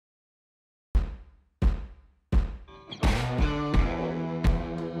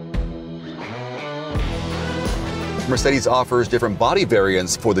Mercedes offers different body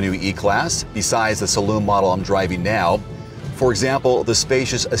variants for the new E-Class, besides the saloon model I'm driving now. For example, the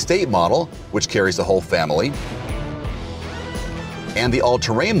spacious Estate model, which carries the whole family, and the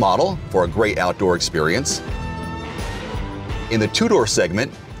all-terrain model for a great outdoor experience. In the two-door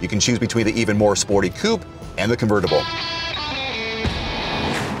segment, you can choose between the even more sporty coupe and the convertible.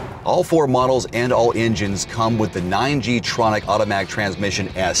 All four models and all engines come with the 9G-tronic automatic transmission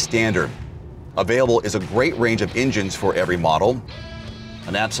as standard. Available is a great range of engines for every model.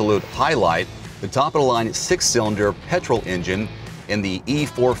 An absolute highlight, the top-of-the-line 6-cylinder petrol engine in the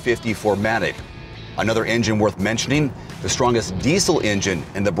E450 4MATIC. Another engine worth mentioning, the strongest diesel engine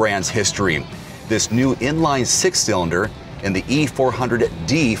in the brand's history. This new inline 6-cylinder in the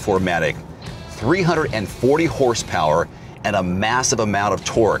E400D 4MATIC. 340 horsepower and a massive amount of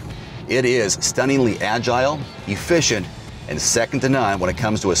torque. It is stunningly agile, efficient, and second to none when it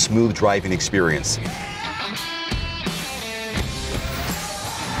comes to a smooth driving experience.